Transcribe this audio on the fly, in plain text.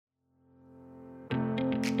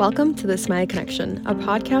Welcome to The Smiley Connection, a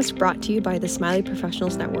podcast brought to you by the Smiley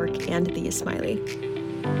Professionals Network and The Smiley.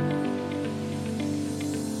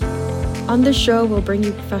 On this show, we'll bring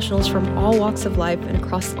you professionals from all walks of life and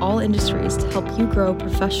across all industries to help you grow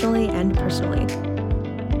professionally and personally.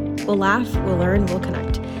 We'll laugh, we'll learn, we'll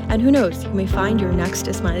connect. And who knows, you may find your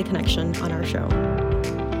next Smiley Connection on our show.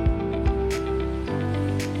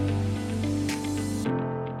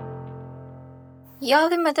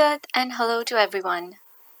 Yali Madad and hello to everyone.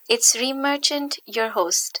 It's Reem Merchant, your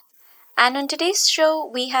host. And on today's show,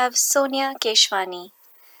 we have Sonya Keshwani.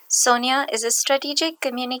 Sonya is a strategic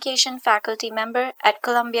communication faculty member at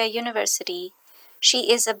Columbia University.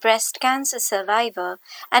 She is a breast cancer survivor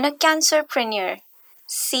and a cancer-preneur,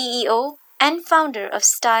 CEO and founder of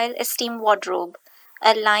Style Esteem Wardrobe,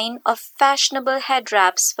 a line of fashionable head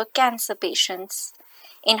wraps for cancer patients.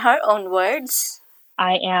 In her own words,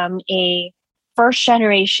 I am a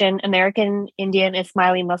first-generation American Indian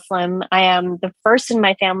Ismaili Muslim. I am the first in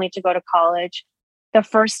my family to go to college, the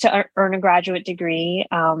first to earn a graduate degree.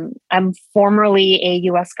 I'm formerly a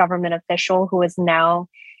U.S. government official who is now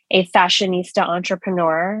a fashionista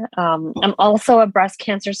entrepreneur. I'm also a breast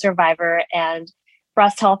cancer survivor and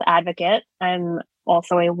breast health advocate. I'm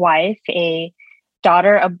also a wife, a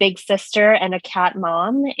daughter, a big sister, and a cat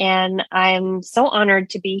mom. And I'm so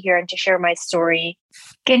honored to be here and to share my story.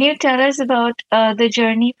 Can you tell us about the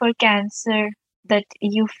journey for cancer that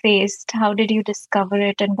you faced? How did you discover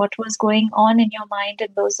it and what was going on in your mind in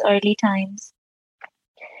those early times?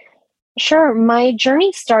 Sure. My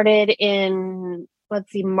journey started in,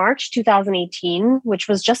 March 2018, which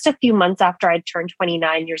was just a few months after I'd turned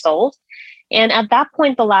 29 years old. And at that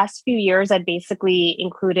point, the last few years, I basically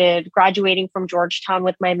included graduating from Georgetown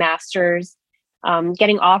with my master's,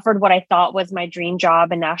 getting offered what I thought was my dream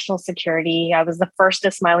job in national security. I was the first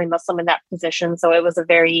Ismaili Muslim in that position. So it was a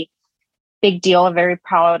very big deal, a very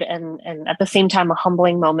proud and at the same time, a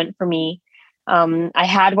humbling moment for me. I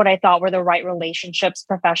had what I thought were the right relationships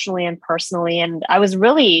professionally and personally. And I was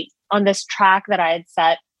really on this track that I had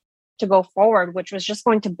set to go forward, which was just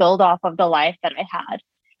going to build off of the life that I had.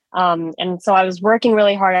 And so I was working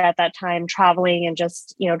really hard at that time, traveling and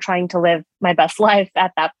just, trying to live my best life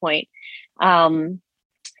at that point. And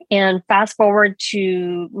fast forward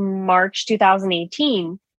to March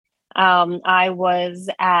 2018, I was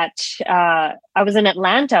in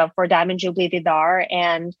Atlanta for Diamond Jubilee Didar,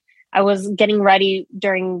 and I was getting ready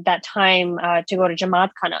during that time to go to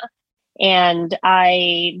Jamaat Khana. And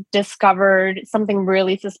I discovered something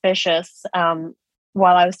really suspicious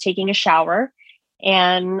while I was taking a shower.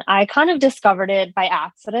 And I kind of discovered it by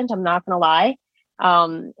accident, I'm not going to lie.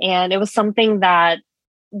 And it was something that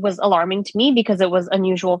was alarming to me because it was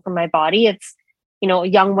unusual for my body. It's,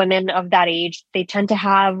 young women of that age, they tend to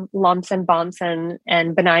have lumps and bumps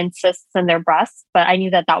and benign cysts in their breasts, but I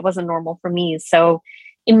knew that that wasn't normal for me. So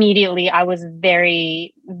immediately I was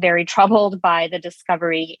very, very troubled by the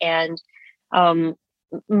discovery. And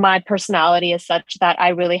my personality is such that I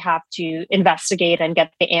really have to investigate and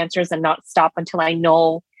get the answers and not stop until I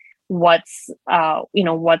know what's at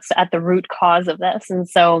the root cause of this. And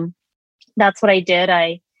so that's what I did.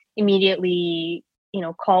 I immediately,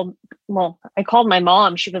 called my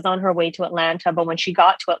mom. She was on her way to Atlanta, but when she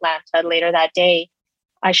got to Atlanta later that day,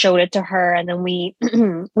 I showed it to her. And then we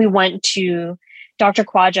went to Dr.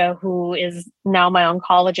 Khwaja, who is now my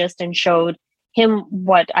oncologist, and showed him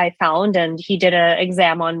what I found, and he did an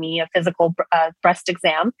exam on me, a physical breast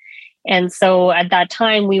exam. And so at that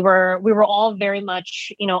time, we were all very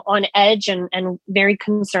much, on edge and very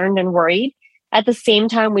concerned and worried. At the same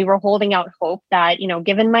time, we were holding out hope that,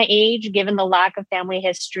 given my age, given the lack of family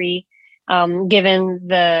history, given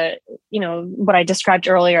the, what I described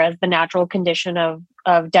earlier as the natural condition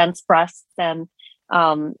of dense breasts and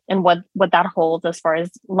what that holds as far as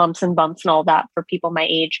lumps and bumps and all that for people my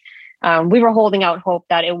age. We were holding out hope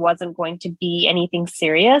that it wasn't going to be anything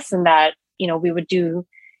serious and that, we would do,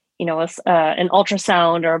 an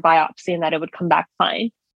ultrasound or a biopsy and that it would come back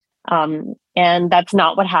fine. And that's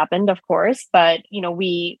not what happened, of course. But,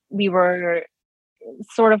 we were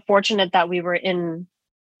sort of fortunate that we were in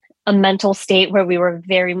a mental state where we were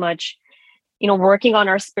very much, working on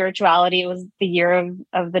our spirituality. It was the year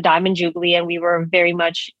of the Diamond Jubilee, and we were very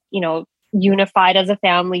much, unified as a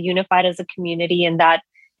family, unified as a community. And that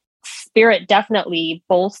spirit definitely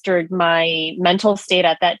bolstered my mental state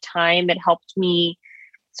at that time. It helped me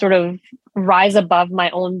sort of rise above my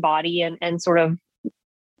own body and sort of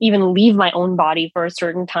even leave my own body for a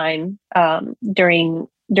certain time during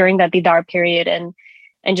that Didar period and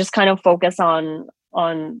just kind of focus on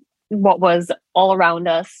what was all around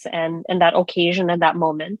us and that occasion and that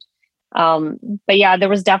moment. But yeah, there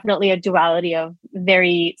was definitely a duality of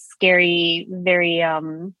very scary,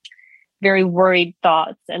 very worried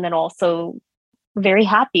thoughts, and then also very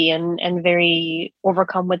happy and very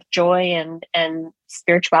overcome with joy and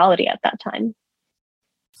spirituality at that time.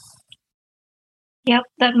 Yep,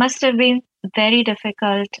 that must have been very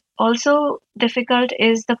difficult. Also, difficult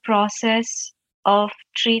is the process of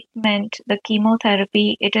treatment, the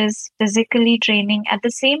chemotherapy. It is physically draining, at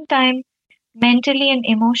the same time, mentally and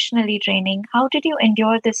emotionally draining. How did you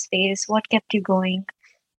endure this phase? What kept you going?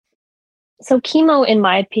 So, chemo, in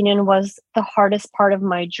my opinion, was the hardest part of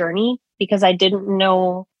my journey because I didn't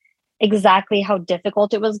know exactly how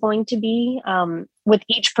difficult it was going to be. With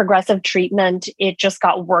each progressive treatment, it just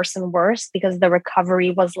got worse and worse because the recovery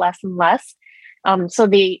was less and less. So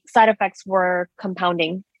the side effects were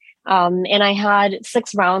compounding. And I had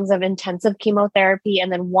 6 rounds of intensive chemotherapy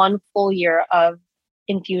and then 1 full year of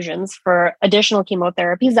infusions for additional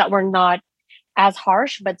chemotherapies that were not as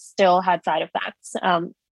harsh, but still had side effects.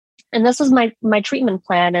 And this was my treatment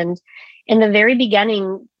plan. And in the very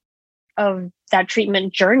beginning of that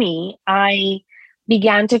treatment journey, I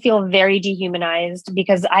began to feel very dehumanized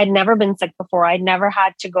because I'd never been sick before. I'd never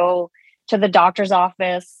had to go to the doctor's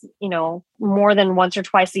office, more than once or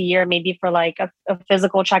twice a year, maybe for like a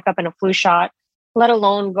physical checkup and a flu shot, let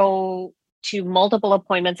alone go to multiple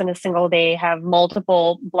appointments in a single day, have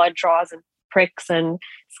multiple blood draws and pricks and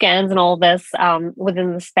scans and all this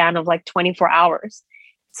within the span of like 24 hours.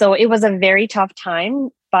 So it was a very tough time,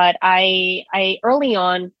 but I early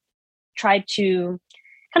on tried to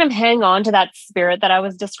kind of hang on to that spirit that I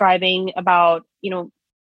was describing about,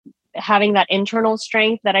 having that internal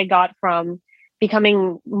strength that I got from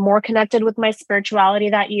becoming more connected with my spirituality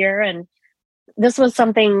that year. And this was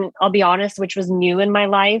something, I'll be honest, which was new in my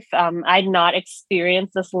life. I'd not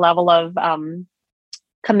experienced this level of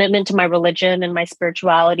commitment to my religion and my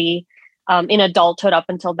spirituality in adulthood up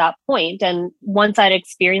until that point. And once I'd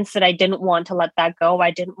experienced it, I didn't want to let that go.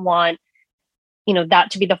 I didn't want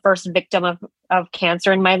that to be the first victim of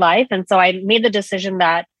cancer in my life. And so I made the decision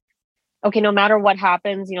that, okay, no matter what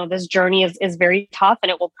happens, this journey is very tough and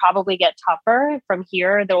it will probably get tougher from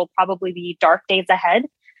here. There will probably be dark days ahead.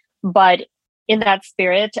 But in that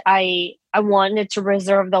spirit, I wanted to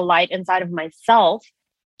reserve the light inside of myself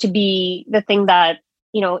to be the thing that,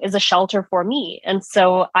 is a shelter for me. And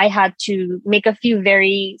so I had to make a few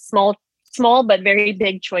very small, but very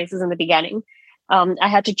big choices in the beginning. I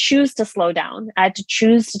had to choose to slow down. I had to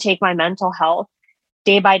choose to take my mental health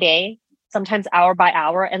day by day, sometimes hour by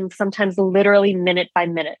hour, and sometimes literally minute by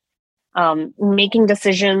minute, making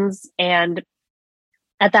decisions. And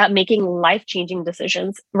at that, making life-changing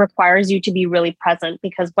decisions requires you to be really present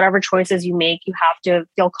because whatever choices you make, you have to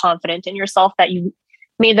feel confident in yourself that you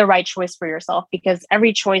made the right choice for yourself because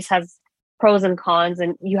every choice has pros and cons,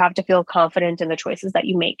 and you have to feel confident in the choices that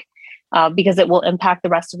you make because it will impact the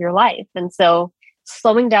rest of your life. And so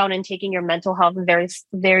slowing down and taking your mental health very,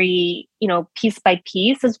 very, piece by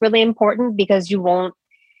piece is really important because you won't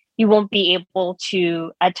be able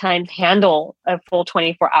to at times handle a full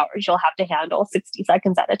 24 hours. You'll have to handle 60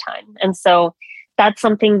 seconds at a time. And so that's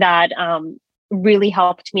something that really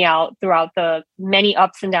helped me out throughout the many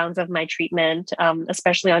ups and downs of my treatment,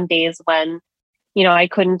 especially on days when, I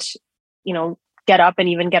couldn't, get up and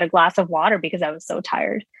even get a glass of water because I was so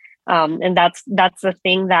tired. And that's the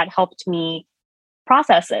thing that helped me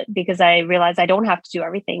process it because I realized I don't have to do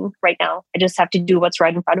everything right now. I just have to do what's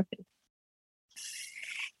right in front of me.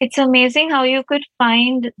 It's amazing how you could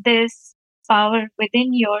find this power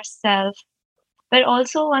within yourself. But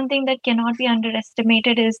also one thing that cannot be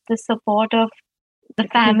underestimated is the support of the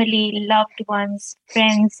family, loved ones,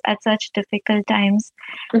 friends at such difficult times.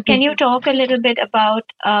 Can you talk a little bit about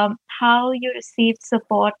how you received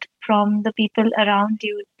support from the people around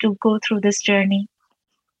you to go through this journey?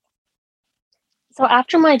 So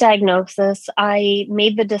after my diagnosis, I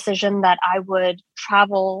made the decision that I would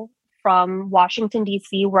travel from Washington,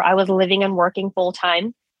 D.C., where I was living and working full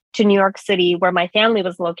time, to New York City, where my family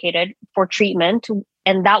was located, for treatment.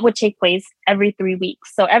 And that would take place every 3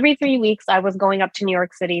 weeks. So every 3 weeks, I was going up to New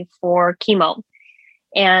York City for chemo.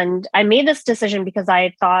 And I made this decision because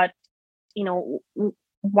I thought,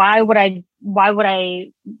 why would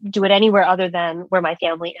I do it anywhere other than where my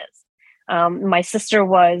family is? My sister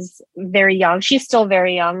was very young. She's still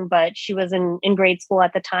very young, but she was in grade school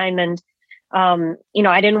at the time. And,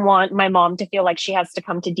 I didn't want my mom to feel like she has to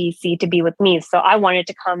come to DC to be with me. So I wanted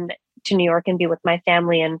to come to New York and be with my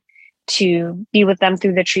family and to be with them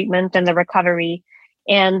through the treatment and the recovery.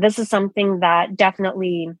 And this is something that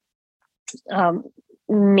definitely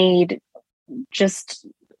made just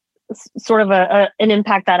sort of an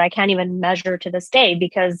impact that I can't even measure to this day,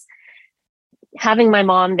 because having my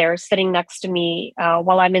mom there sitting next to me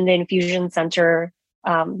while I'm in the infusion center,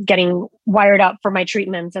 getting wired up for my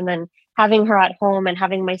treatments, and then having her at home and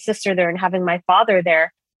having my sister there and having my father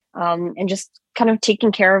there, and just kind of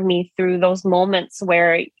taking care of me through those moments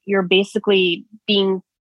where you're basically being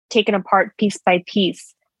taken apart piece by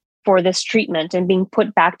piece for this treatment and being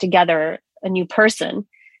put back together a new person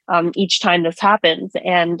each time this happens.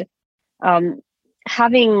 And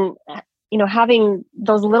having having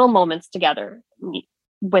those little moments together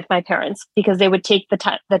with my parents, because they would take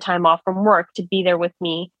the time off from work to be there with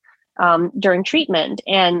me during treatment.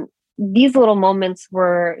 And these little moments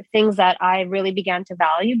were things that I really began to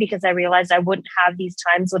value, because I realized I wouldn't have these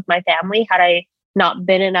times with my family had I not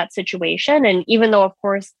been in that situation. And even though, of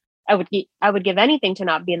course, I would give anything to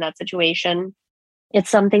not be in that situation, it's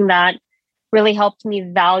something that really helped me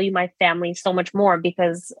value my family so much more,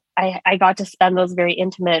 because I got to spend those very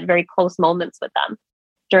intimate, very close moments with them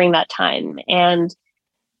during that time. And,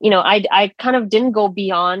 I kind of didn't go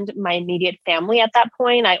beyond my immediate family at that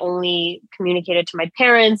point. I only communicated to my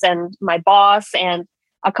parents and my boss and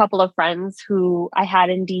a couple of friends who I had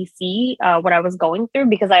in DC, what I was going through,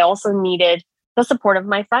 because I also needed the support of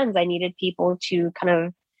my friends. I needed people to kind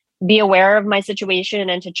of be aware of my situation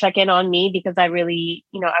and to check in on me, because I really,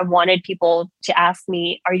 I wanted people to ask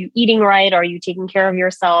me, are you eating right? Are you taking care of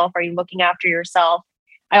yourself? Are you looking after yourself?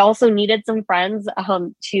 I also needed some friends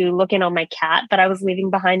to look in on my cat that I was leaving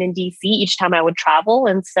behind in DC each time I would travel.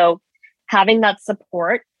 And so having that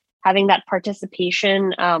support, having that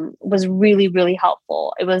participation was really, really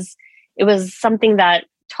helpful. It was something that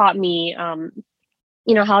taught me,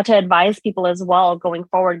 how to advise people as well going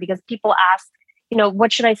forward, because people ask,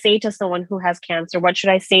 what should I say to someone who has cancer? What should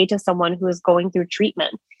I say to someone who is going through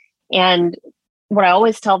treatment? And what I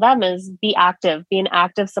always tell them is be active, be an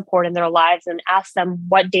active support in their lives, and ask them,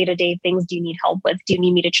 what day-to-day things do you need help with? Do you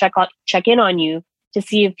need me to check in on you to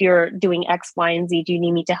see if you're doing X, Y, and Z? Do you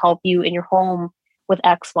need me to help you in your home with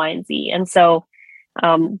X, Y, and Z? And so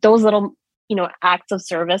those little, acts of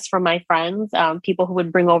service from my friends, people who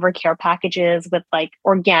would bring over care packages with like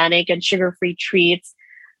organic and sugar-free treats,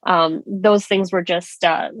 those things were just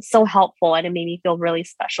so helpful, and it made me feel really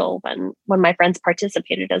special when my friends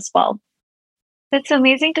participated as well. It's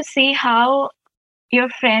amazing to see how your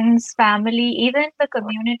friends, family, even the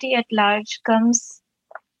community at large comes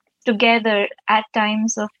together at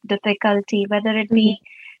times of difficulty, whether it be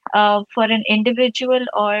for an individual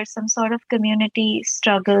or some sort of community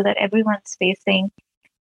struggle that everyone's facing.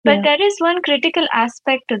 But there is one critical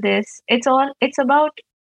aspect to this. It's about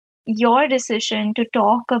your decision to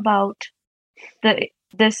talk about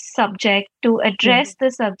this subject, to address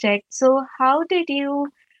the subject. So how did you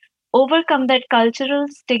overcome that cultural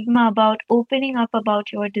stigma about opening up about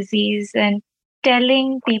your disease and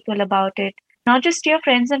telling people about it, not just your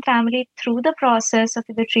friends and family through the process of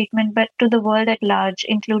the treatment, but to the world at large,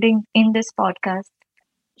 including in this podcast?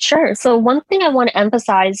 Sure. So one thing I want to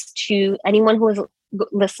emphasize to anyone who is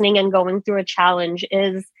listening and going through a challenge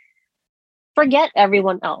is forget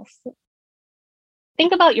everyone else.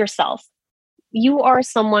 Think about yourself. You are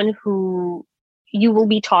someone who you will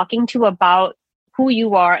be talking to about who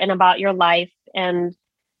you are and about your life and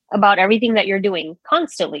about everything that you're doing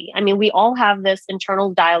constantly. I mean, we all have this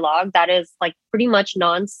internal dialogue that is like pretty much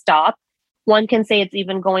nonstop. One can say it's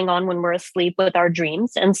even going on when we're asleep with our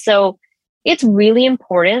dreams. And so it's really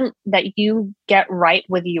important that you get right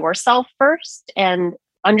with yourself first and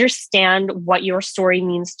understand what your story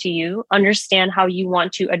means to you, understand how you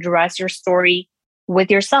want to address your story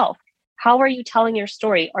with yourself. How are you telling your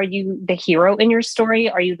story? Are you the hero in your story?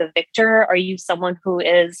 Are you the victor? Are you someone who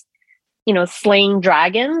is, slaying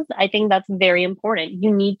dragons? I think that's very important.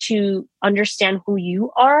 You need to understand who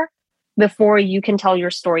you are before you can tell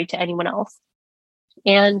your story to anyone else.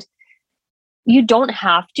 And you don't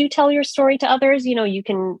have to tell your story to others. You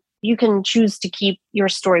can choose to keep your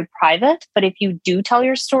story private, but if you do tell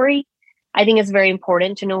your story, I think it's very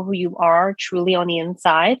important to know who you are truly on the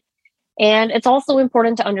inside. And it's also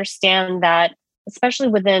important to understand that, especially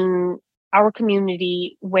within our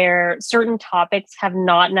community, where certain topics have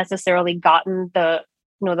not necessarily gotten the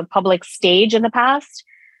public stage in the past,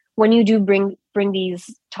 when you do bring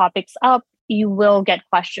these topics up, you will get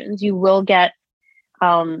questions, you will get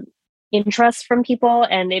interest from people,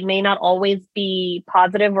 and it may not always be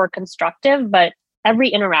positive or constructive, but every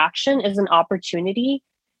interaction is an opportunity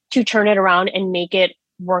to turn it around and make it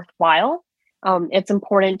worthwhile. It's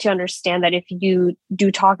important to understand that if you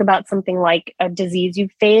do talk about something like a disease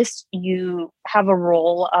you've faced, you have a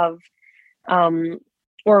role of,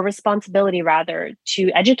 or a responsibility rather,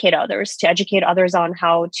 to educate others on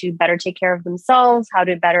how to better take care of themselves, how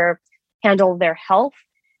to better handle their health.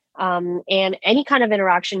 And any kind of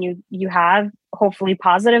interaction you have, hopefully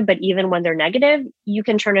positive, but even when they're negative, you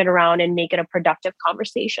can turn it around and make it a productive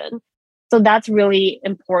conversation. So that's really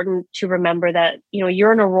important to remember, that,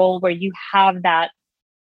 you're in a role where you have that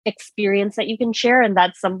experience that you can share. And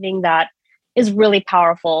that's something that is really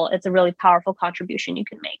powerful. It's a really powerful contribution you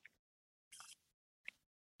can make.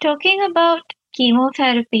 Talking about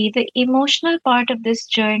chemotherapy, the emotional part of this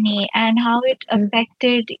journey and how it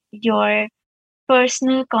affected your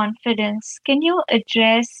personal confidence, can you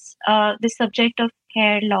address the subject of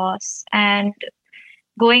hair loss and,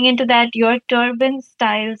 going into that, your turban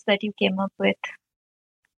styles that you came up with?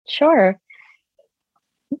 Sure.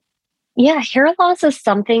 Yeah, hair loss is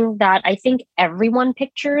something that I think everyone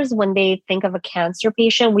pictures when they think of a cancer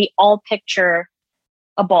patient. We all picture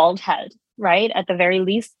a bald head, right? At the very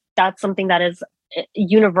least, that's something that is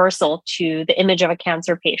universal to the image of a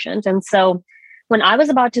cancer patient. And so when I was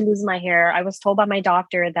about to lose my hair, I was told by my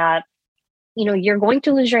doctor that, you're going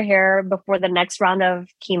to lose your hair before the next round of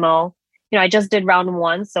chemo. I just did round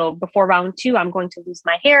 1. So before round 2, I'm going to lose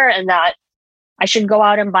my hair, and that I should go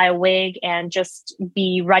out and buy a wig and just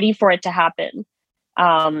be ready for it to happen.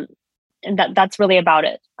 And that's really about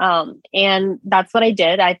it. And that's what I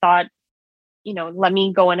did. I thought, let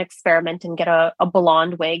me go and experiment and get a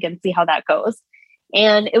blonde wig and see how that goes.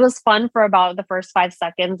 And it was fun for about the first 5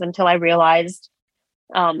 seconds until I realized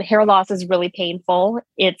hair loss is really painful.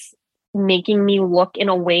 It's making me look in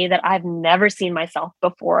a way that I've never seen myself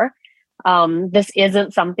before. This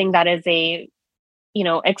isn't something that is a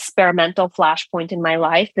experimental flashpoint in my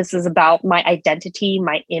life. This is about my identity,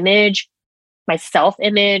 my image, my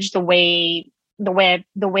self-image, the way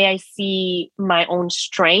I see my own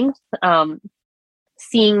strength.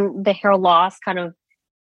 Seeing the hair loss kind of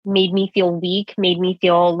made me feel weak, made me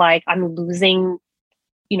feel like I'm losing,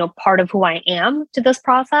 part of who I am to this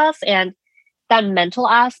process. And that mental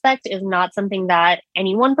aspect is not something that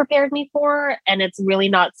anyone prepared me for. And it's really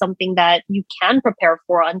not something that you can prepare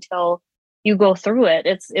for until you go through it.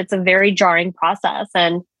 It's a very jarring process.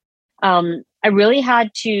 And I really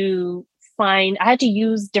had to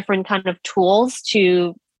use different kind of tools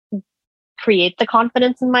to create the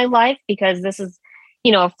confidence in my life, because this is,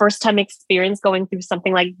 a first time experience going through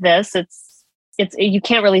something like this. You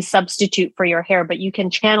can't really substitute for your hair, but you can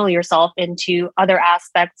channel yourself into other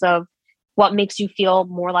aspects of what makes you feel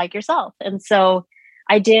more like yourself. And so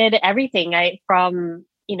I did everything from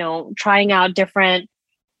trying out different,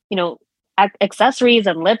 accessories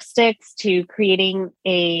and lipsticks, to creating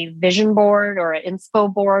a vision board or an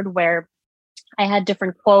inspo board where I had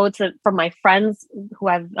different quotes from my friends who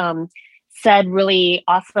have said really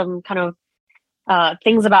awesome kind of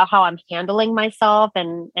things about how I'm handling myself,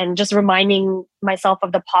 and just reminding myself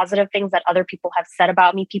of the positive things that other people have said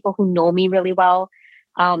about me, people who know me really well.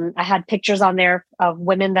 I had pictures on there of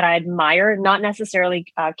women that I admire, not necessarily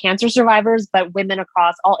cancer survivors, but women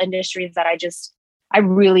across all industries that I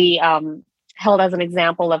really held as an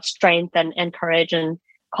example of strength and courage and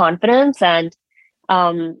confidence. And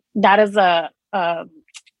that is an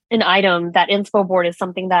item. That inspo board is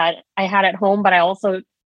something that I had at home, but I also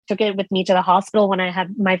took it with me to the hospital when I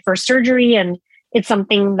had my first surgery. And it's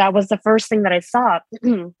something that was the first thing that I saw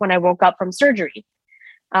when I woke up from surgery.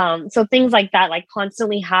 So things like that, like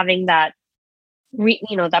constantly having that,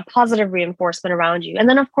 that positive reinforcement around you. And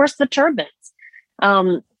then of course the turbans.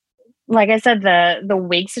 Like I said, the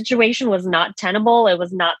wig situation was not tenable. It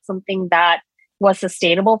was not something that was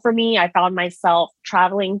sustainable for me. I found myself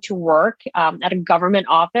traveling to work at a government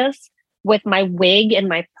office with my wig in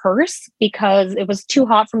my purse because it was too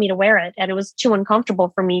hot for me to wear it. And it was too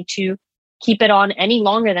uncomfortable for me to keep it on any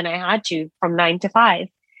longer than I had to from 9 to 5.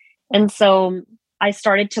 And so I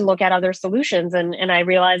started to look at other solutions, and I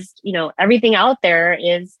realized, everything out there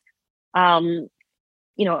is, all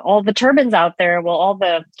the turbans out there, all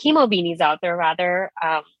the chemo beanies out there rather,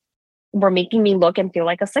 were making me look and feel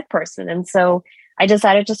like a sick person. And so I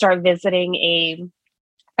decided to start visiting a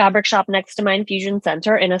fabric shop next to my infusion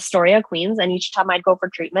center in Astoria, Queens. And each time I'd go for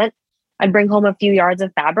treatment, I'd bring home a few yards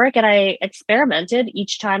of fabric, and I experimented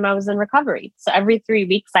each time I was in recovery. So every 3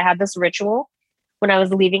 weeks, I had this ritual when I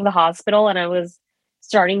was leaving the hospital, and I was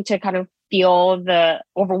starting to kind of feel the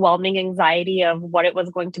overwhelming anxiety of what it was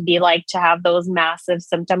going to be like to have those massive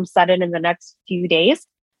symptoms set in the next few days.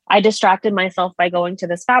 I distracted myself by going to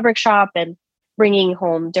this fabric shop and bringing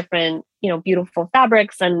home different, beautiful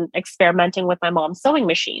fabrics and experimenting with my mom's sewing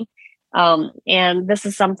machine. And this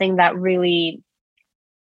is something that really,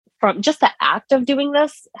 from just the act of doing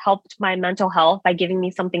this, helped my mental health by giving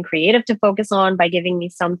me something creative to focus on, by giving me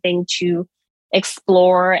something to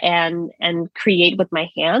explore and create with my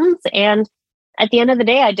hands. And at the end of the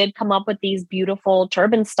day, I did come up with these beautiful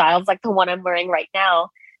turban styles like the one I'm wearing right now,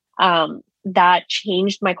 that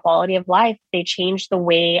changed my quality of life. They changed the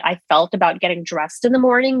way I felt about getting dressed in the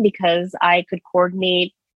morning because I could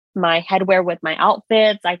coordinate my headwear with my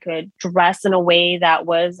outfits. I could dress in a way that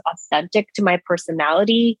was authentic to my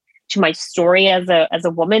personality, to my story as a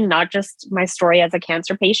woman, not just my story as a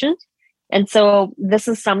cancer patient. And so this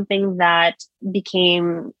is something that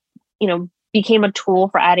became, became a tool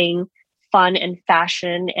for adding fun and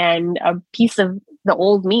fashion and a piece of the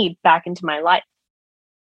old me back into my life.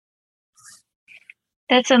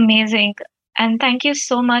 That's amazing. And thank you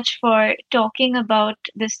so much for talking about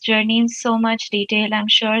this journey in so much detail. I'm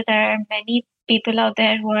sure there are many people out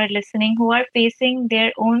there who are listening who are facing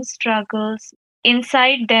their own struggles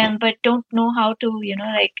inside them, but don't know how to,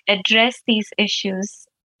 address these issues.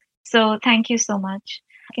 So thank you so much.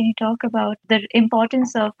 Can you talk about the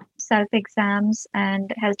importance of self-exams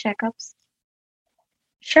and health checkups?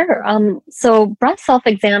 Sure. So breast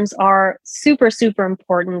self-exams are super, super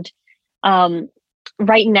important.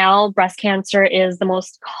 Right now, breast cancer is the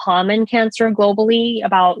most common cancer globally.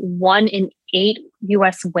 About 1 in 8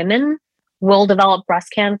 US women will develop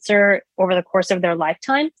breast cancer over the course of their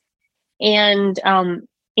lifetime. And, a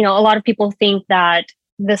lot of people think that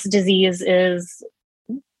this disease is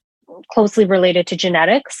closely related to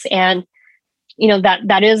genetics. And,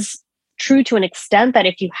 that is true to an extent, that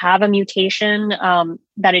if you have a mutation,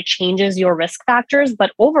 that it changes your risk factors.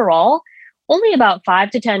 But overall, only about 5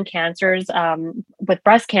 to 10 cancers with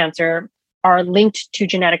breast cancer are linked to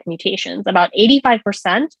genetic mutations. About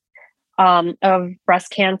 85% of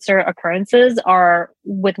breast cancer occurrences are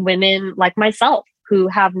with women like myself who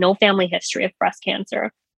have no family history of breast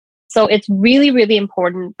cancer. So it's really, really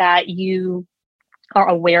important that you are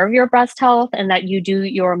aware of your breast health and that you do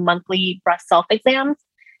your monthly breast self-exams.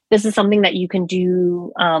 This is something that you can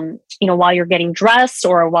do, while you're getting dressed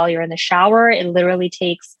or while you're in the shower. It literally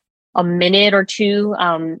takes a minute or two.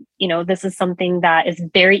 This is something that is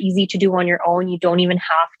very easy to do on your own. You don't even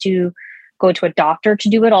have to go to a doctor to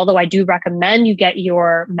do it. Although I do recommend you get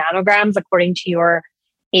your mammograms according to your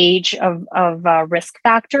age of risk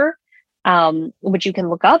factor, which you can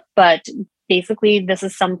look up. But basically, this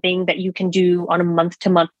is something that you can do on a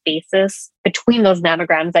month-to-month basis between those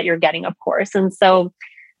mammograms that you're getting, of course. And so,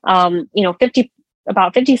 about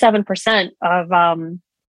 57% of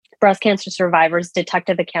breast cancer survivors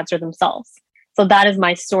detected the cancer themselves. So that is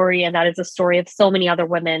my story, and that is the story of so many other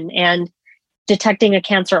women. And detecting a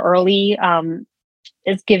cancer early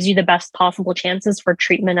it gives you the best possible chances for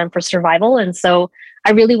treatment and for survival. And so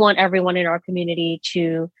I really want everyone in our community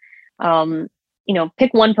to,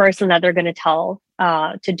 pick one person that they're going to tell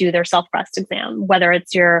to do their self-breast exam, whether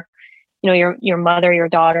it's your mother, your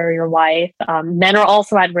daughter, your wife. Men are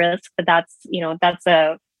also at risk, but that's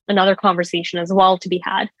another conversation as well to be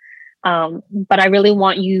had. But I really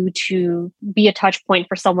want you to be a touch point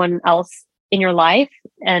for someone else in your life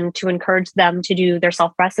and to encourage them to do their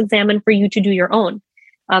self-breast exam and for you to do your own.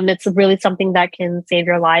 It's really something that can save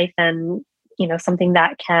your life, and, something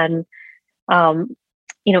that can,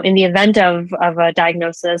 in the event of a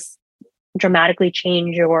diagnosis, dramatically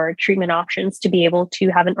change your treatment options to be able to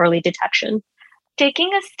have an early detection. Taking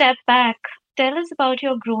a step back, tell us about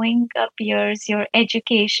your growing up years, your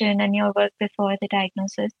education, and your work before the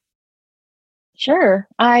diagnosis. Sure.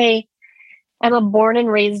 I am a born and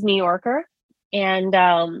raised New Yorker, and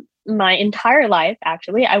my entire life,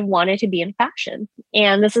 actually, I wanted to be in fashion.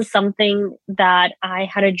 And this is something that I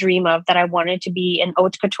had a dream of, that I wanted to be an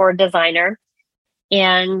haute couture designer.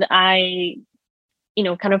 And I,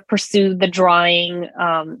 kind of pursued the drawing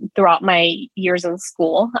throughout my years in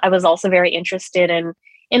school. I was also very interested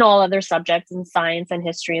in all other subjects, in science and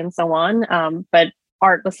history and so on. But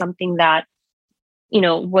art was something that,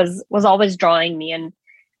 was always drawing me. And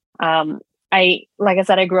like I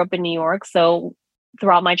said, I grew up in New York. So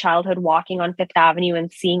throughout my childhood, walking on Fifth Avenue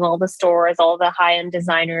and seeing all the stores, all the high-end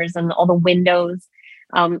designers and all the windows,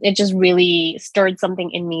 it just really stirred something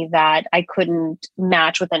in me that I couldn't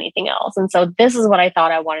match with anything else. And so this is what I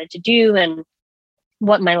thought I wanted to do and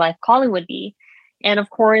what my life calling would be. And of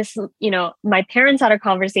course, my parents had a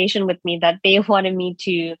conversation with me that they wanted me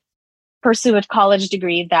to pursue a college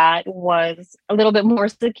degree that was a little bit more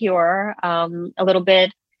secure, a little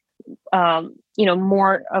bit,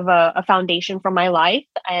 more of a foundation for my life.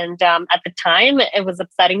 And at the time, it was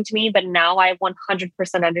upsetting to me, but now I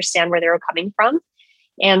 100% understand where they were coming from.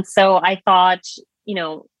 And so I thought,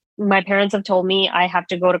 my parents have told me I have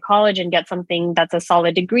to go to college and get something that's a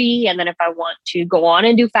solid degree. And then if I want to go on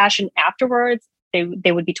and do fashion afterwards,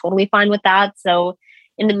 they would be totally fine with that. So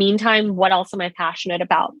in the meantime, what else am I passionate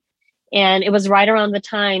about? And it was right around the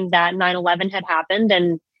time that 9/11 had happened.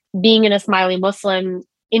 And being an Ismaili Muslim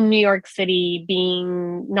in New York City,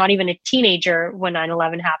 being not even a teenager when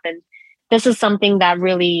 9/11 happened, this is something that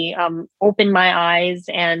really opened my eyes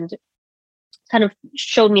and kind of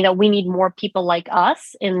showed me that we need more people like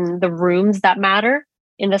us in the rooms that matter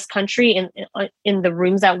in this country, in the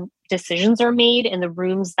rooms that decisions are made, in the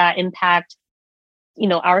rooms that impact,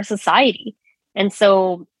 our society. And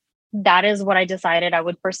so that is what I decided I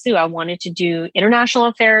would pursue. I wanted to do international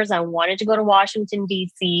affairs. I wanted to go to Washington,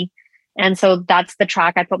 D.C. And so that's the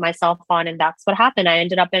track I put myself on. And that's what happened. I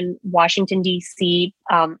ended up in Washington, D.C.,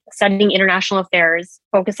 studying international affairs,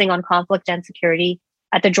 focusing on conflict and security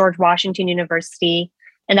at the George Washington University.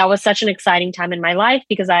 And that was such an exciting time in my life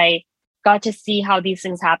because I got to see how these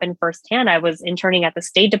things happen firsthand. I was interning at the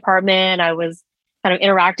State Department. I was kind of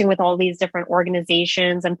interacting with all these different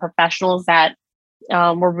organizations and professionals that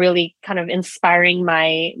were really kind of inspiring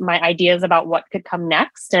my ideas about what could come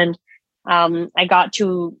next. And I got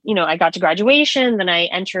to graduation. Then I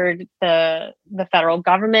entered the federal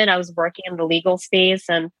government. I was working in the legal space,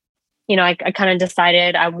 and I kind of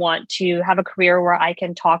decided I want to have a career where I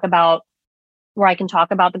can talk about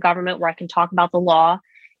the government, where I can talk about the law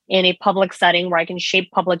in a public setting, where I can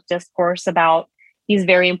shape public discourse about these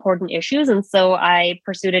very important issues. And so I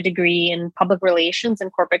pursued a degree in public relations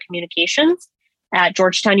and corporate communications at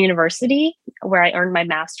Georgetown University, where I earned my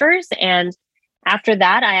master's. And after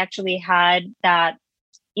that, I actually had that,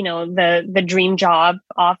 the dream job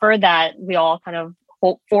offer that we all kind of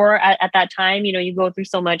hope for at that time. You go through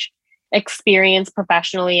so much experience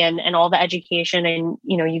professionally and all the education, and,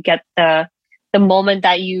 you get the moment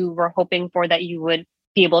that you were hoping for that you would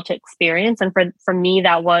be able to experience. And for me,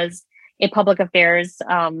 that was a public affairs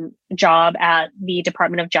job at the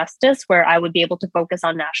Department of Justice, where I would be able to focus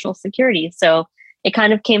on national security. So it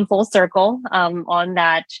kind of came full circle on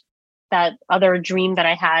that other dream that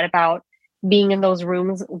I had about being in those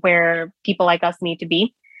rooms where people like us need to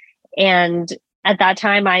be. And at that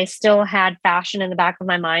time, I still had fashion in the back of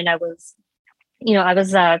my mind. I was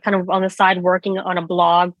kind of on the side working on a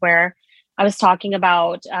blog where I was talking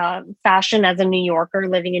about fashion as a New Yorker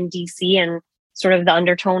living in DC, and sort of the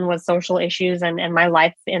undertone was social issues and my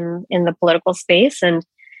life in the political space. And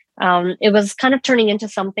it was kind of turning into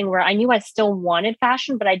something where I knew I still wanted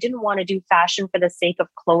fashion, but I didn't want to do fashion for the sake of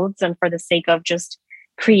clothes and for the sake of just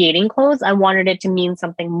creating clothes. I wanted it to mean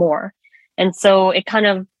something more. And so it kind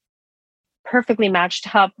of perfectly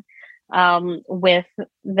matched up with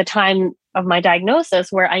the time of my diagnosis,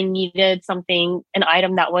 where I needed an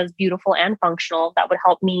item that was beautiful and functional, that would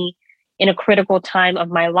help me in a critical time of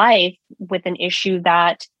my life with an issue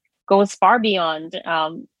that goes far beyond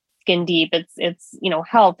skin deep. It's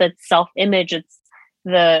health, it's self-image, it's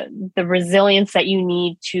the resilience that you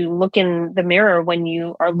need to look in the mirror when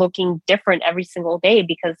you are looking different every single day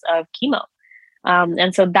because of chemo.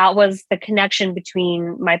 And so that was the connection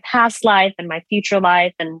between my past life and my future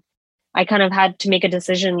life. And I kind of had to make a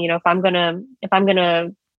decision, if I'm gonna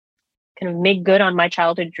kind of make good on my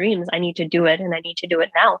childhood dreams, I need to do it, and I need to do it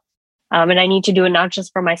now. And I need to do it not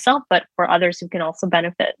just for myself, but for others who can also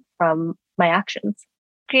benefit from my actions.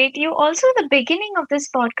 Great. You also, at the beginning of this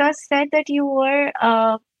podcast, said that you were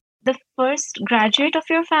the first graduate of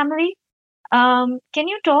your family. Can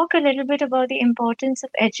you talk a little bit about the importance of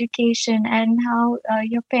education and how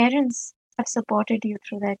your parents have supported you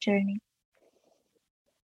through that journey?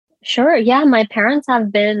 Sure. Yeah, my parents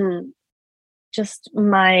have been just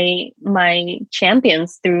my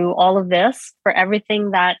champions through all of this. For every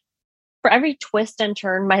twist and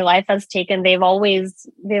turn my life has taken, they've always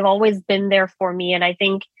been there for me. And I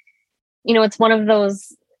think, it's one of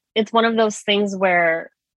those things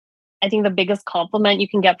where I think the biggest compliment you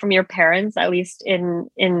can get from your parents, at least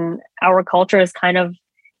in our culture, is kind of,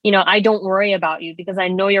 I don't worry about you because I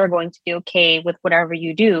know you're going to be okay with whatever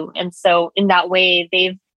you do. And so in that way,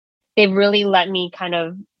 they've really let me kind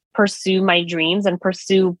of pursue my dreams and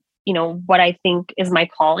pursue, what I think is my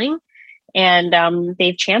calling. And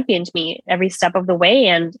they've championed me every step of the way.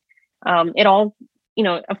 And it all,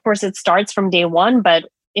 of course, it starts from day one, but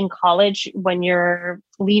in college, when you're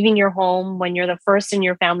leaving your home, when you're the first in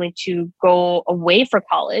your family to go away for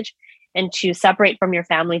college and to separate from your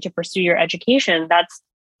family to pursue your education,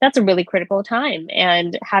 that's a really critical time.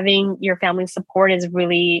 And having your family's support is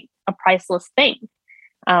really a priceless thing.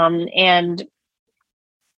 And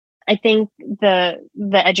I think the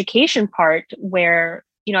education part, where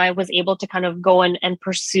I was able to kind of go and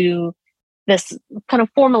pursue this kind of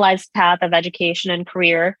formalized path of education and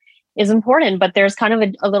career, is important. But there's kind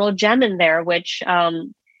of a little gem in there, which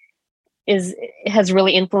has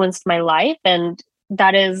really influenced my life. And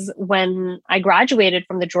that is when I graduated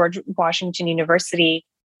from the George Washington University.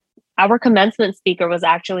 Our commencement speaker was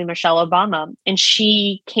actually Michelle Obama, and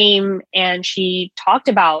she came and she talked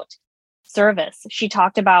about service. She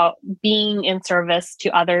talked about being in service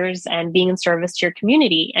to others and being in service to your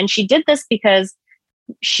community. And she did this because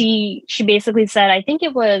she basically said, I think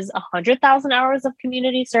it was 100,000 hours of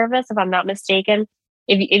community service, if I'm not mistaken.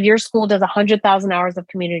 If your school does 100,000 hours of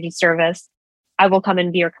community service, I will come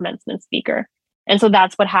and be your commencement speaker. And so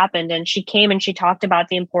that's what happened. And she came and she talked about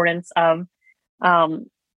the importance of, of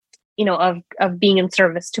being in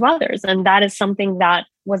service to others. And that is something that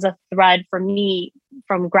was a thread for me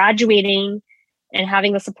from graduating and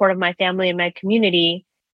having the support of my family and my community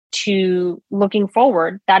to looking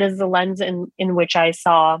forward. That is the lens in which I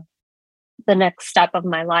saw the next step of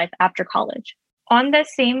my life after college. On the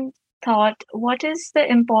same thought, what is the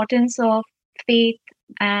importance of faith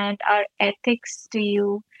and our ethics to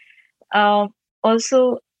you?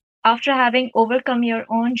 Also, after having overcome your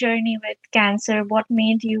own journey with cancer, what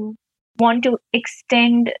made you want to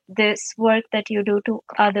extend this work that you do to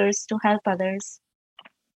others, to help others?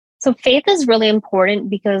 So faith is really important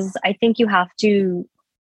because I think you have to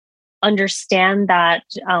understand that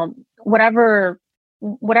whatever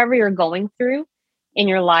you're going through in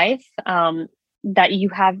your life, that you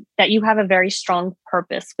have a very strong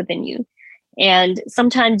purpose within you. And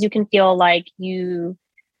sometimes you can feel like you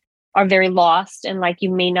are very lost and like you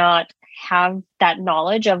may not have that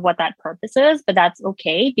knowledge of what that purpose is, but that's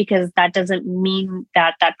okay, because that doesn't mean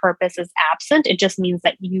that that purpose is absent. It just means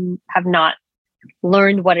that you have not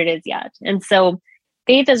learned what it is yet. And so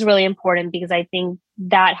faith is really important because I think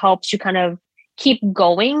that helps you kind of keep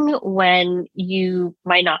going when you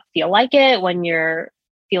might not feel like it, when you're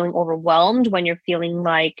feeling overwhelmed, when you're feeling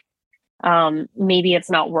like maybe it's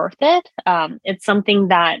not worth it. It's something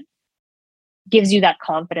that gives you that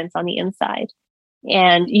confidence on the inside.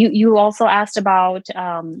 And you also asked about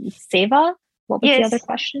Seva. What was the other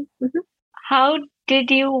question? Mm-hmm. How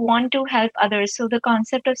did you want to help others? So the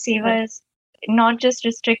concept of Seva is not just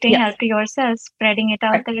restricting help to yourself, spreading it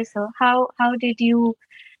out there. So how did you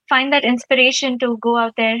find that inspiration to go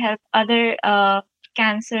out there, help other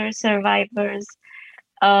cancer survivors,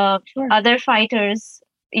 other fighters?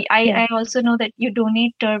 I also know that you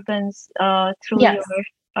donate turbans through your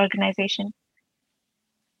organization.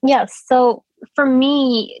 Yes. So for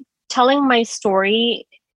me, telling my story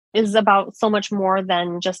is about so much more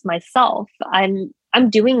than just myself. I'm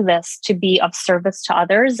doing this to be of service to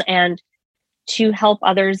others and to help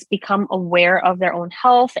others become aware of their own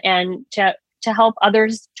health and to help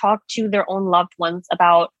others talk to their own loved ones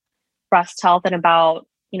about breast health and about,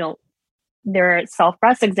 their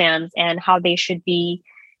self-breast exams and how they should be,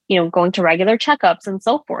 going to regular checkups and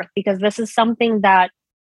so forth. Because this is something that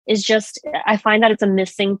is just, I find that it's a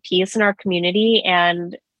missing piece in our community.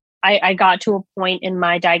 And I got to a point in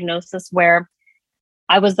my diagnosis where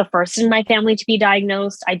I was the first in my family to be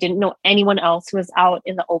diagnosed. I didn't know anyone else who was out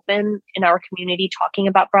in the open in our community talking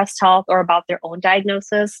about breast health or about their own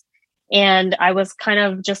diagnosis. And I was kind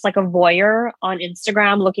of just like a voyeur on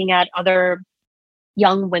Instagram looking at other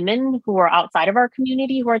young women who are outside of our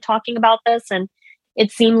community who are talking about this. And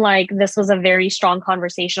it seemed like this was a very strong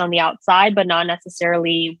conversation on the outside, but not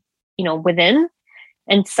necessarily, within.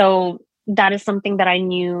 And so that is something that I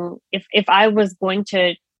knew if I was going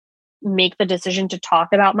to make the decision to talk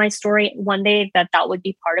about my story one day, that would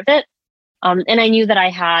be part of it. And I knew that I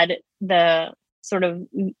had the sort of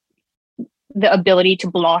the ability to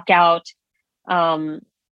block out, the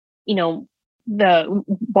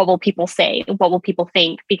what will people say, what will people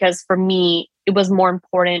think? Because for me, it was more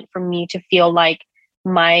important for me to feel like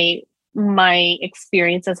my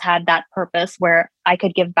experiences had that purpose where I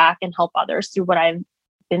could give back and help others through what I've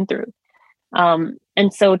been through.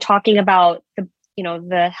 And so talking about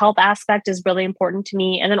the health aspect is really important to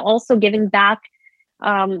me. And then also giving back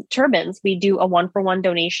turbans. We do a 1-for-1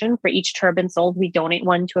 donation. For each turban sold, we donate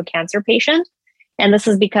one to a cancer patient. And this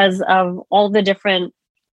is because of all the different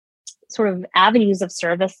sort of avenues of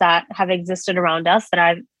service that have existed around us that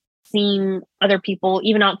I've seen other people,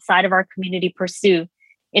 even outside of our community, pursue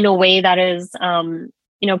in a way that is,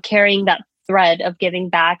 carrying that thread of giving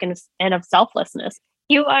back and of selflessness.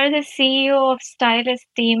 You are the CEO of Stylist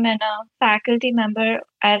Team and a faculty member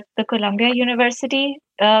at the Columbia University.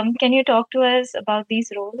 Can you talk to us about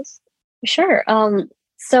these roles? Sure.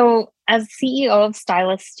 So as CEO of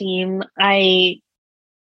Stylist Team, I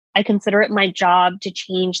consider it my job to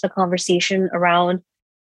change the conversation around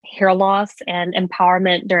hair loss and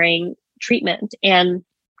empowerment during treatment. And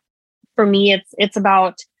for me, it's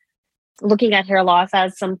about looking at hair loss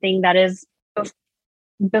as something that is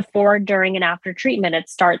before, during, and after treatment. It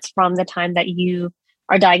starts from the time that you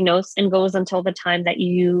are diagnosed and goes until the time that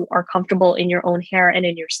you are comfortable in your own hair and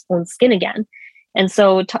in your own skin again. And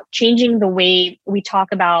so changing the way we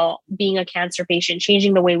talk about being a cancer patient,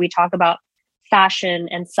 changing the way we talk about fashion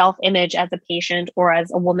and self-image as a patient or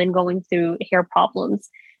as a woman going through hair problems.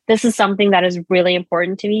 This is something that is really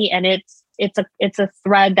important to me. And it's a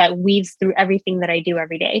thread that weaves through everything that I do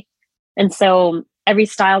every day. And so every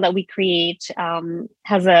style that we create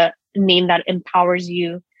has a name that empowers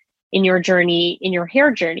you in your journey, in your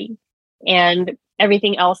hair journey. And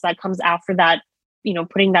everything else that comes after that,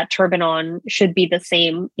 putting that turban on should be the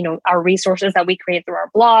same. Our resources that we create through our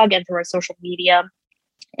blog and through our social media,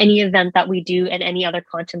 any event that we do and any other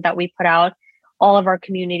content that we put out, all of our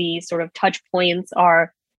community sort of touch points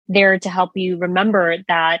are there to help you remember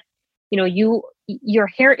that, your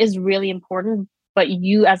hair is really important, but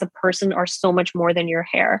you as a person are so much more than your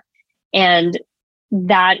hair. And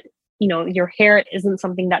that, your hair isn't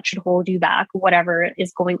something that should hold you back, whatever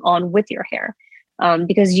is going on with your hair.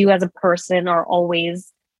 Because you as a person are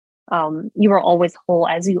always, you are always whole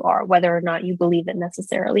as you are, whether or not you believe it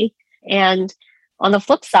necessarily. And on the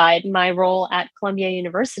flip side, my role at Columbia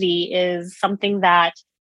University is something that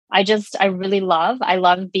I really love. I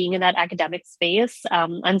love being in that academic space.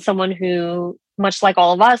 I'm someone who, much like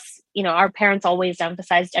all of us, our parents always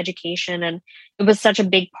emphasized education, and it was such a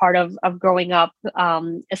big part of growing up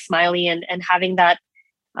a Smiley and having that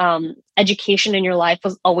education in your life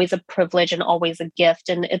was always a privilege and always a gift.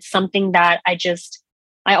 And it's something that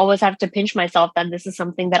I always have to pinch myself that this is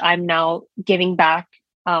something that I'm now giving back,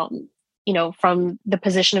 from the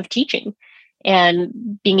position of teaching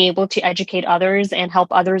and being able to educate others and help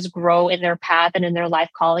others grow in their path and in their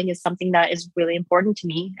life calling is something that is really important to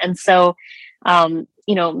me. And so,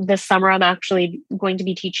 this summer, I'm actually going to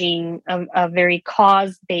be teaching a very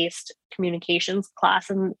cause-based communications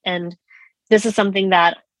class. And this is something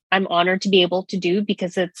that I'm honored to be able to do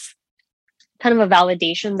because it's kind of a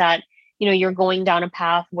validation that, you're going down a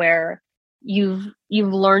path where you've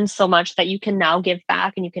learned so much that you can now give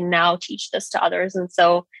back and you can now teach this to others. And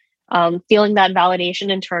so feeling that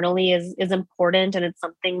validation internally is important. And it's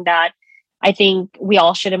something that I think we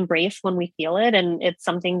all should embrace when we feel it. And it's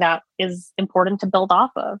something that is important to build off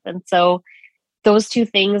of. And so those two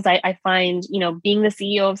things I find, being the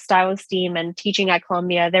CEO of Style Esteem and teaching at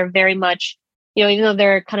Columbia, they're very much, even though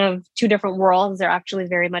they're kind of two different worlds, they're actually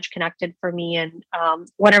very much connected for me. And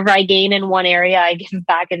whatever I gain in one area, I give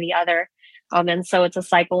back in the other. And so it's a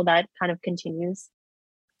cycle that kind of continues.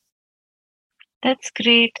 That's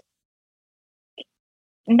great.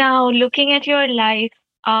 Now, looking at your life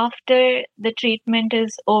after the treatment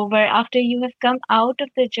is over, after you have come out of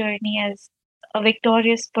the journey as a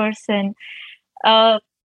victorious person, how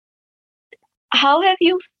have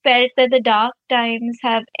you felt that the dark times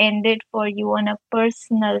have ended for you on a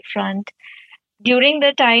personal front? During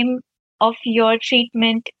the time of your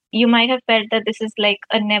treatment, you might have felt that this is like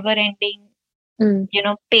a never-ending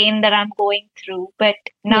pain that I'm going through. But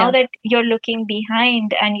now that you're looking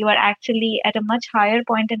behind and you are actually at a much higher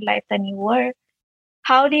point in life than you were,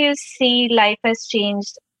 how do you see life has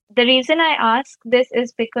changed? The reason I ask this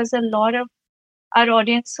is because a lot of our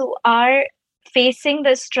audience who are facing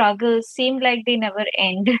the struggles seem like they never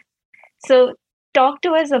end. So talk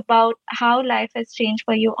to us about how life has changed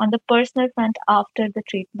for you on the personal front after the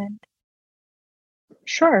treatment.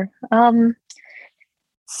 Sure.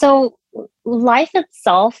 So life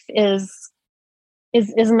itself is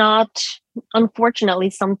not, unfortunately,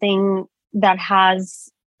 something that has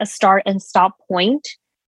a start and stop point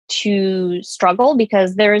to struggle,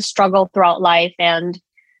 because there is struggle throughout life, and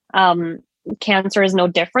cancer is no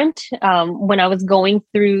different. When I was going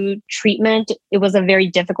through treatment, it was a very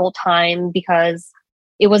difficult time because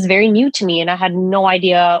it was very new to me and I had no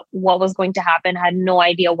idea what was going to happen. I had no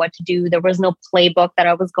idea what to do. There was no playbook that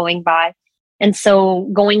I was going by. And so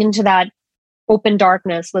going into that open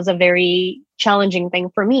darkness was a very challenging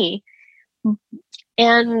thing for me.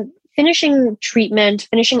 And finishing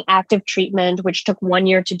active treatment, which took 1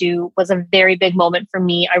 year to do, was a very big moment for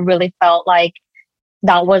me. I really felt like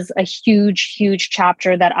that was a huge, huge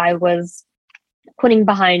chapter that I was putting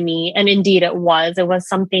behind me. And indeed it was. It was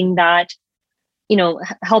something that,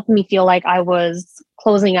 helped me feel like I was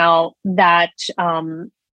closing out that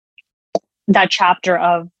chapter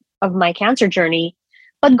of my cancer journey.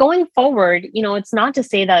 But going forward, it's not to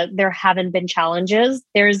say that there haven't been challenges.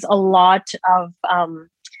 There's a lot of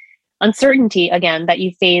uncertainty, again, that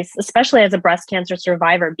you face, especially as a breast cancer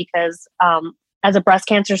survivor, because as a breast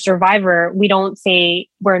cancer survivor, we don't say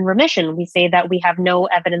we're in remission. We say that we have no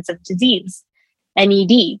evidence of disease,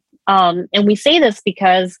 NED. And we say this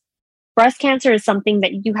because breast cancer is something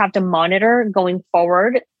that you have to monitor going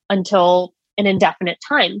forward until an indefinite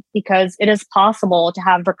time, because it is possible to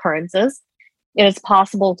have recurrences. It is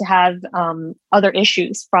possible to have other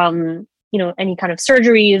issues from, any kind of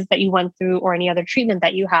surgeries that you went through or any other treatment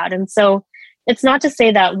that you had. And so it's not to say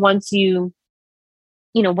that once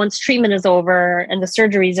treatment is over and the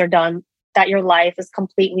surgeries are done, that your life is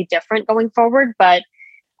completely different going forward. But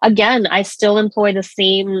again, I still employ the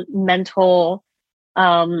same mental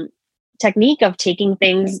technique of taking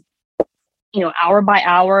things, hour by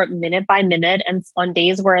hour, minute by minute. And on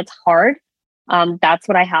days where it's hard, that's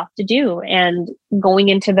what I have to do. And going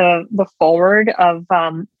into the forward of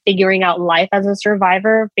figuring out life as a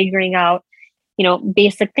survivor, figuring out,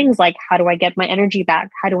 basic things like, how do I get my energy back?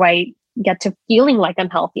 How do I get to feeling like I'm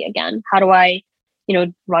healthy again? How do I,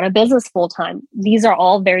 run a business full time? These are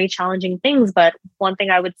all very challenging things. But one thing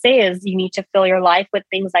I would say is you need to fill your life with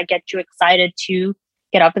things that get you excited to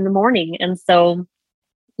get up in the morning. And so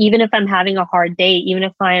even if I'm having a hard day, even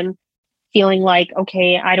if I'm feeling like,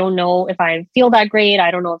 okay, I don't know if I feel that great, I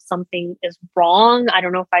don't know if something is wrong, I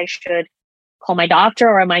don't know if I should call my doctor,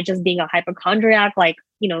 or am I just being a hypochondriac? Like,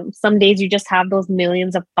 some days you just have those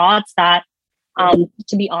millions of thoughts that,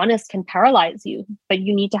 to be honest, can paralyze you. But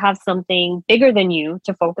you need to have something bigger than you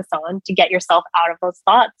to focus on to get yourself out of those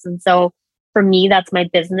thoughts. And so for me, that's my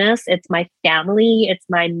business, it's my family, it's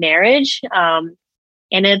my marriage, and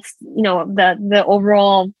it's, the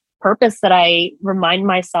overall purpose that I remind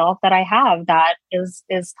myself that I have, that is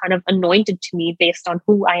kind of anointed to me based on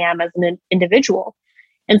who I am as an individual.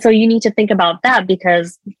 And so you need to think about that,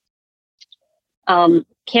 because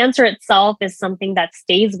cancer itself is something that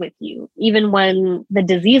stays with you. Even when the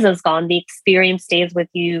disease is gone, the experience stays with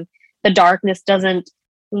you. The darkness doesn't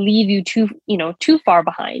leave you too far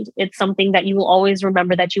behind. It's something that you will always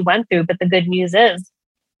remember that you went through. But the good news is,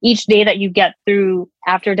 each day that you get through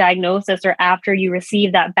after diagnosis, or after you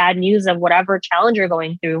receive that bad news of whatever challenge you're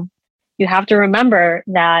going through, you have to remember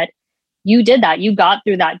that you did that. You got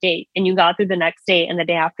through that day, and you got through the next day and the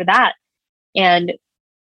day after that. And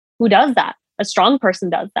who does that? A strong person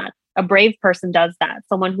does that. A brave person does that.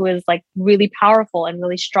 Someone who is like really powerful and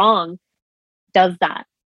really strong does that.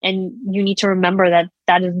 And you need to remember that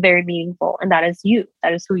that is very meaningful, and that is you.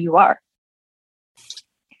 That is who you are.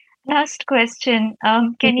 Last question.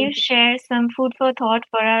 Can you share some food for thought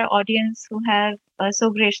for our audience who have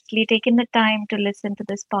so graciously taken the time to listen to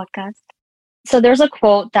this podcast? So there's a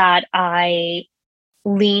quote that I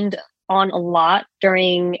leaned on a lot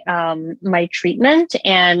during my treatment,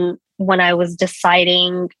 and when I was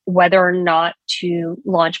deciding whether or not to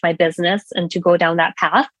launch my business and to go down that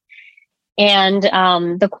path. And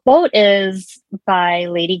the quote is by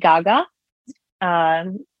Lady Gaga.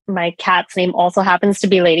 My cat's name also happens to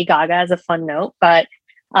be Lady Gaga, as a fun note. But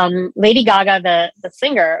Lady Gaga, the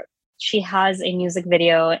singer, she has a music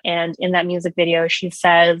video. And in that music video, she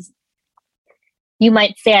says, "You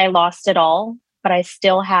might say I lost it all, but I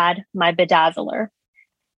still had my bedazzler."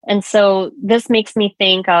 And so this makes me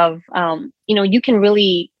think of, you can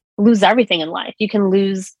really lose everything in life. You can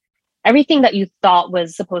lose everything that you thought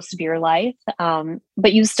was supposed to be your life,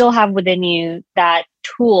 but you still have within you that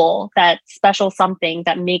tool, that special something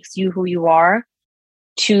that makes you who you are,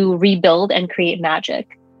 to rebuild and create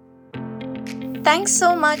magic. Thanks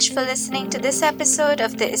so much for listening to this episode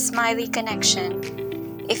of the Ismaili Connection.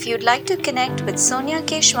 If you'd like to connect with Sonya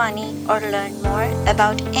Keshwani or learn more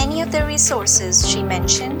about any of the resources she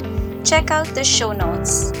mentioned, check out the show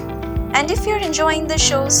notes. And if you're enjoying the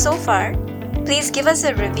show so far, please give us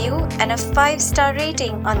a review and a 5-star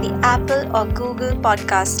rating on the Apple or Google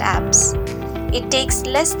podcast apps. It takes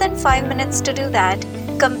less than 5 minutes to do that,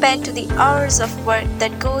 compared to the hours of work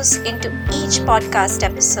that goes into each podcast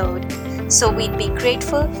episode. So we'd be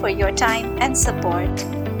grateful for your time and support.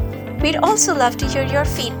 We'd also love to hear your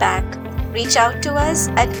feedback. Reach out to us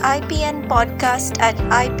at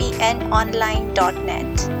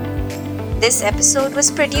ipnpodcast@ipnonline.net. This episode was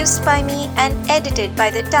produced by me and edited by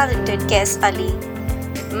the talented Kes Ali.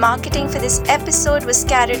 Marketing for this episode was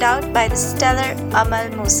carried out by the stellar Amal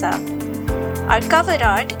Musa. Our cover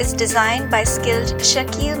art is designed by skilled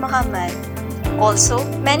Shakil Muhammad. Also,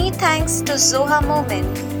 many thanks to Zoha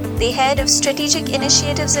Momin, the head of strategic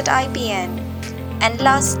initiatives at IPN. And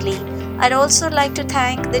lastly, I'd also like to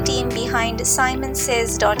thank the team behind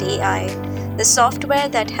SimonSays.ai, the software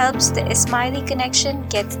that helps the Ismaili Connection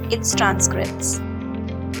get its transcripts.